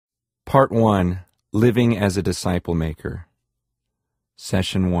Part 1, Living as a Disciple Maker.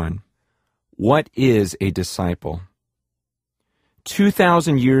 Session 1. What is a disciple?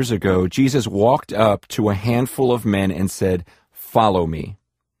 2,000 years ago, Jesus walked up to a handful of men and said, "Follow me."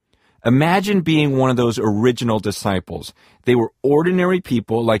 Imagine being one of those original disciples. They were ordinary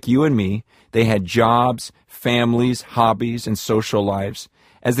people like you and me. They had jobs, families, hobbies, and social lives.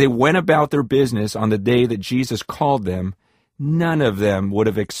 As they went about their business on the day that Jesus called them, none of them would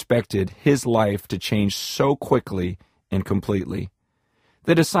have expected his life to change so quickly and completely.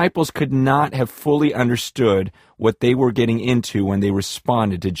 The disciples could not have fully understood what they were getting into when they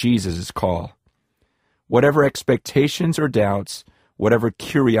responded to Jesus' call. Whatever expectations or doubts, whatever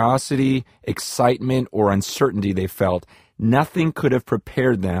curiosity, excitement, or uncertainty they felt, nothing could have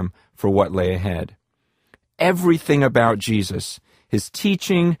prepared them for what lay ahead. Everything about Jesus, his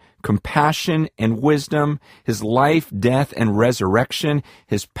teaching, compassion, and wisdom, his life, death, and resurrection,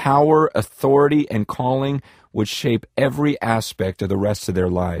 his power, authority, and calling would shape every aspect of the rest of their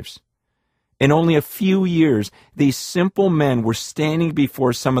lives. In only a few years, these simple men were standing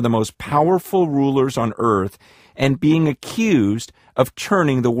before some of the most powerful rulers on earth and being accused of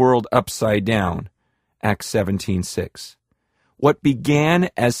turning the world upside down. Acts 17:6. What began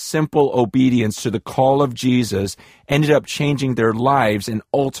as simple obedience to the call of Jesus ended up changing their lives and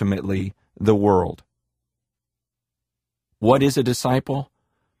ultimately the world. What is a disciple?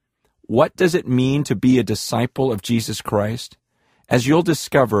 What does it mean to be a disciple of Jesus Christ? As you'll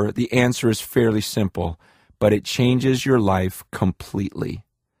discover, the answer is fairly simple, but it changes your life completely.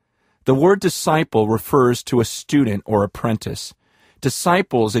 The word disciple refers to a student or apprentice.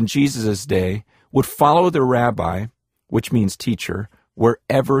 Disciples in Jesus' day would follow the rabbi, which means teacher,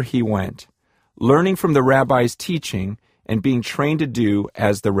 wherever he went, learning from the rabbi's teaching and being trained to do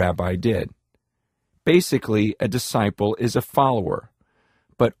as the rabbi did. Basically, a disciple is a follower,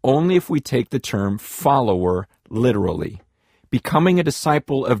 but only if we take the term follower literally. Becoming a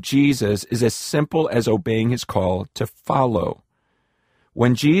disciple of Jesus is as simple as obeying his call to follow.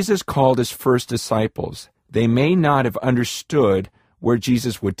 When Jesus called his first disciples, they may not have understood where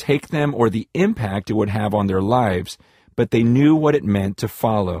Jesus would take them or the impact it would have on their lives, but they knew what it meant to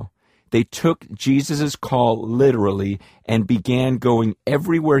follow. They took Jesus' call literally and began going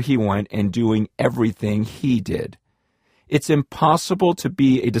everywhere he went and doing everything he did. It's impossible to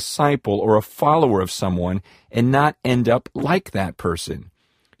be a disciple or a follower of someone and not end up like that person.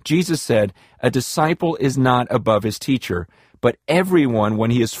 Jesus said, "A disciple is not above his teacher, but everyone,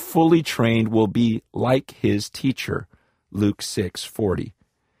 when he is fully trained, will be like his teacher." Luke 6:40.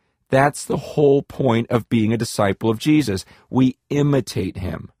 That's the whole point of being a disciple of Jesus. We imitate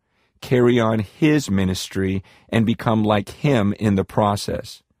him, carry on his ministry, and become like him in the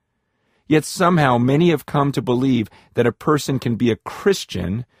process. Yet somehow many have come to believe that a person can be a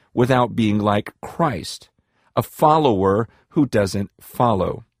Christian without being like Christ, a follower who doesn't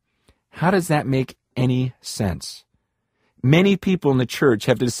follow. How does that make any sense? Many people in the church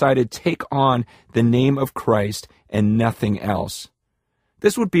have decided to take on the name of Christ and nothing else.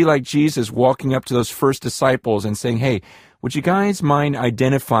 This would be like Jesus walking up to those first disciples and saying, "Hey, would you guys mind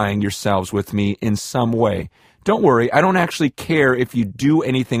identifying yourselves with me in some way? Don't worry, I don't actually care if you do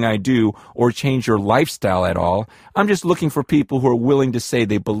anything I do or change your lifestyle at all. I'm just looking for people who are willing to say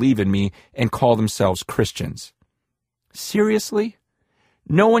they believe in me and call themselves Christians." Seriously?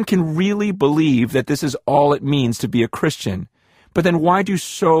 No one can really believe that this is all it means to be a Christian. But then why do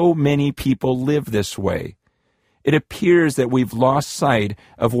so many people live this way? It appears that we've lost sight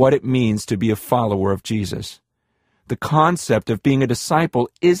of what it means to be a follower of Jesus. The concept of being a disciple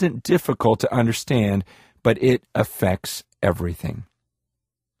isn't difficult to understand, but it affects everything.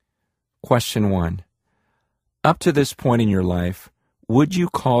 Question 1. Up to this point in your life, would you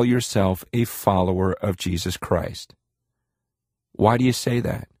call yourself a follower of Jesus Christ? Why do you say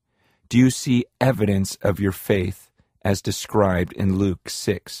that? Do you see evidence of your faith as described in Luke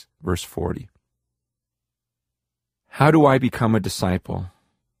 6, verse 40? How do I become a disciple?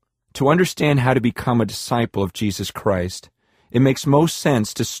 To understand how to become a disciple of Jesus Christ, it makes most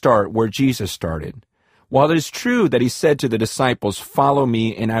sense to start where Jesus started. While it is true that he said to the disciples, "Follow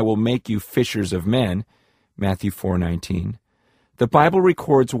me and I will make you fishers of men," Matthew 4:19, the Bible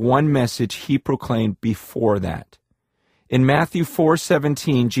records one message he proclaimed before that. In Matthew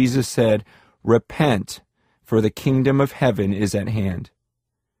 4:17, Jesus said, "Repent, for the kingdom of heaven is at hand."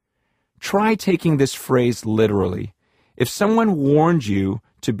 Try taking this phrase literally. If someone warned you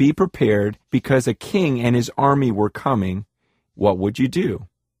to be prepared because a king and his army were coming, what would you do?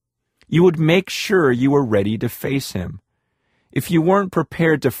 You would make sure you were ready to face him. If you weren't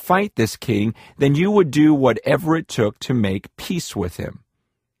prepared to fight this king, then you would do whatever it took to make peace with him.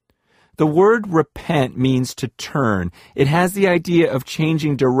 The word repent means to turn. It has the idea of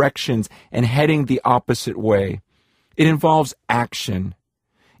changing directions and heading the opposite way. It involves action.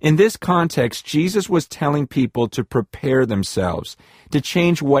 In this context, Jesus was telling people to prepare themselves, to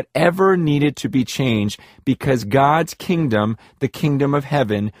change whatever needed to be changed because God's kingdom, the kingdom of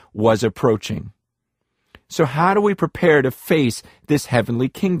heaven, was approaching. So how do we prepare to face this heavenly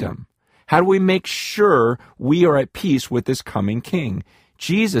kingdom? How do we make sure we are at peace with this coming king?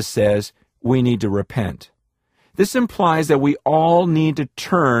 Jesus says we need to repent. This implies that we all need to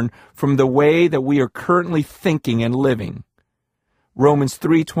turn from the way that we are currently thinking and living. Romans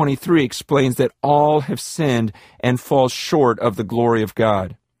 3:23 explains that all have sinned and fall short of the glory of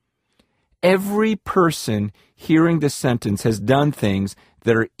God. Every person hearing this sentence has done things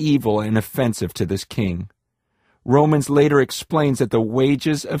that are evil and offensive to this king. Romans later explains that the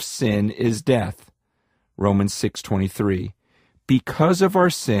wages of sin is death. Romans 6:23. Because of our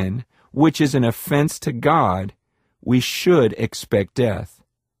sin, which is an offense to God, we should expect death.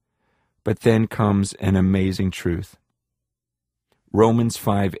 But then comes an amazing truth. Romans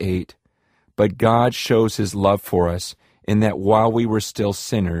 5:8. But God shows his love for us in that while we were still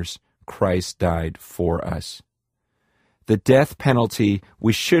sinners, Christ died for us. The death penalty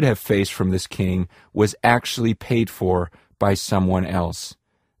we should have faced from this king was actually paid for by someone else,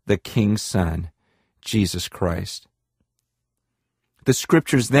 the king's son, Jesus Christ. The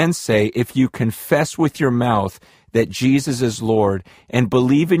scriptures then say, if you confess with your mouth that Jesus is Lord and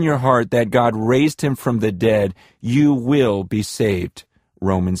believe in your heart that God raised him from the dead, you will be saved.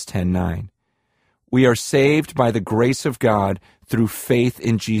 Romans 10:9. We are saved by the grace of God through faith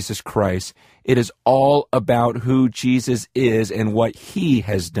in Jesus Christ. It is all about who Jesus is and what he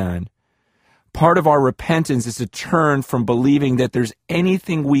has done. Part of our repentance is to turn from believing that there's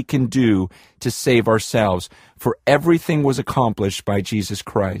anything we can do to save ourselves, for everything was accomplished by Jesus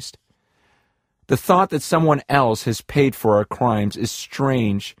Christ. The thought that someone else has paid for our crimes is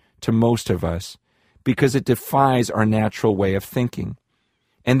strange to most of us because it defies our natural way of thinking.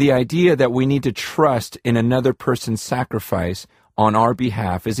 And the idea that we need to trust in another person's sacrifice on our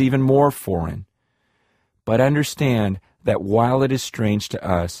behalf is even more foreign. But understand that while it is strange to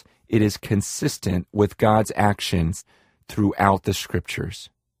us, it is consistent with God's actions throughout the Scriptures.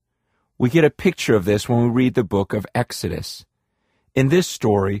 We get a picture of this when we read the book of Exodus. In this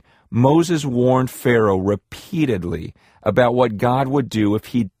story, Moses warned Pharaoh repeatedly about what God would do if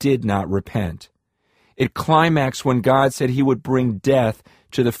he did not repent. It climaxed when God said he would bring death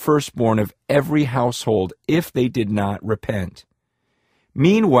to the firstborn of every household if they did not repent.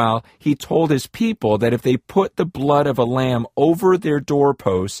 Meanwhile, he told his people that if they put the blood of a lamb over their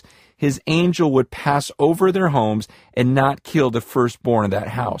doorposts, his angel would pass over their homes and not kill the firstborn of that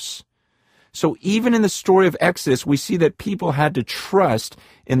house. So even in the story of Exodus, we see that people had to trust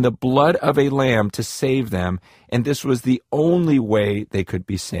in the blood of a lamb to save them, and this was the only way they could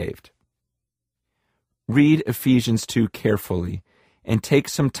be saved. Read Ephesians 2 carefully and take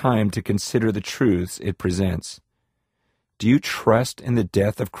some time to consider the truths it presents. Do you trust in the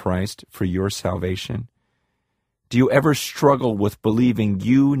death of Christ for your salvation? Do you ever struggle with believing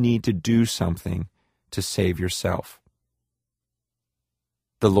you need to do something to save yourself?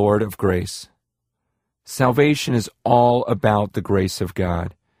 The Lord of grace. Salvation is all about the grace of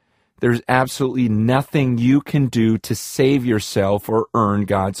God. There's absolutely nothing you can do to save yourself or earn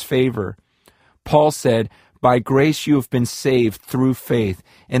God's favor. Paul said, by grace you have been saved through faith,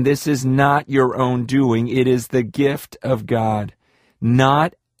 and this is not your own doing. It is the gift of God,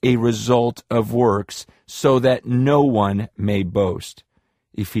 not a result of works, so that no one may boast.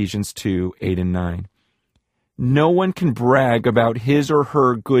 Ephesians 2, 8 and 9. No one can brag about his or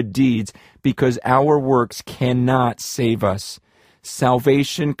her good deeds because our works cannot save us.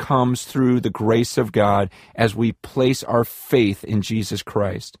 Salvation comes through the grace of God as we place our faith in Jesus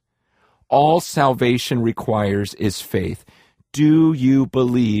Christ. All salvation requires is faith. Do you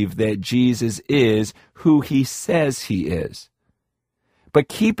believe that Jesus is who he says he is? But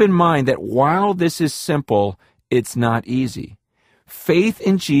keep in mind that while this is simple, it's not easy. Faith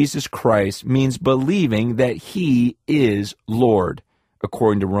in Jesus Christ means believing that he is Lord,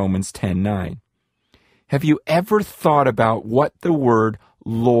 according to Romans 10:9. Have you ever thought about what the word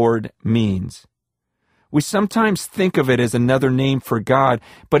Lord means? We sometimes think of it as another name for God,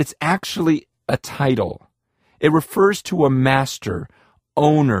 but it's actually a title. It refers to a master,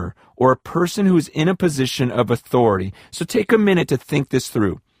 owner, or a person who is in a position of authority. So take a minute to think this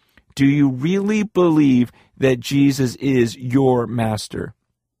through. Do you really believe that Jesus is your master?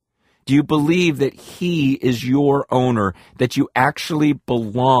 Do you believe that he is your owner, that you actually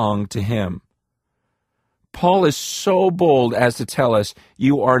belong to him? Paul is so bold as to tell us,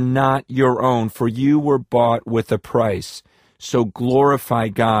 you are not your own, for you were bought with a price. So glorify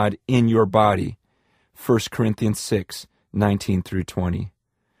God in your body. 1 Corinthians 6, 19 through 20.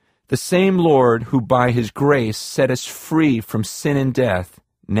 The same Lord who by his grace set us free from sin and death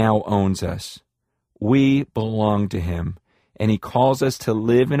now owns us. We belong to him, and he calls us to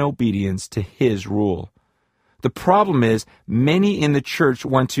live in obedience to his rule. The problem is, many in the church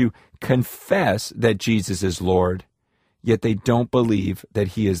want to confess that Jesus is Lord, yet they don't believe that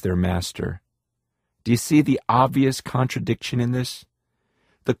he is their master. Do you see the obvious contradiction in this?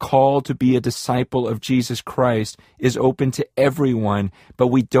 The call to be a disciple of Jesus Christ is open to everyone, but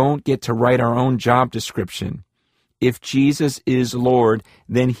we don't get to write our own job description. If Jesus is Lord,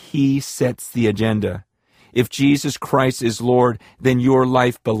 then he sets the agenda. If Jesus Christ is Lord, then your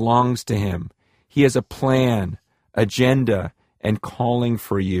life belongs to him. He has a plan, agenda, and calling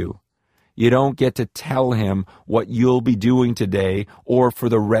for you. You don't get to tell him what you'll be doing today or for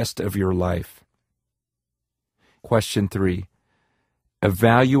the rest of your life. Question 3.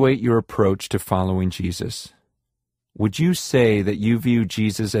 Evaluate your approach to following Jesus. Would you say that you view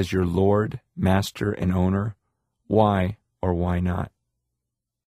Jesus as your Lord, Master, and Owner? Why or why not?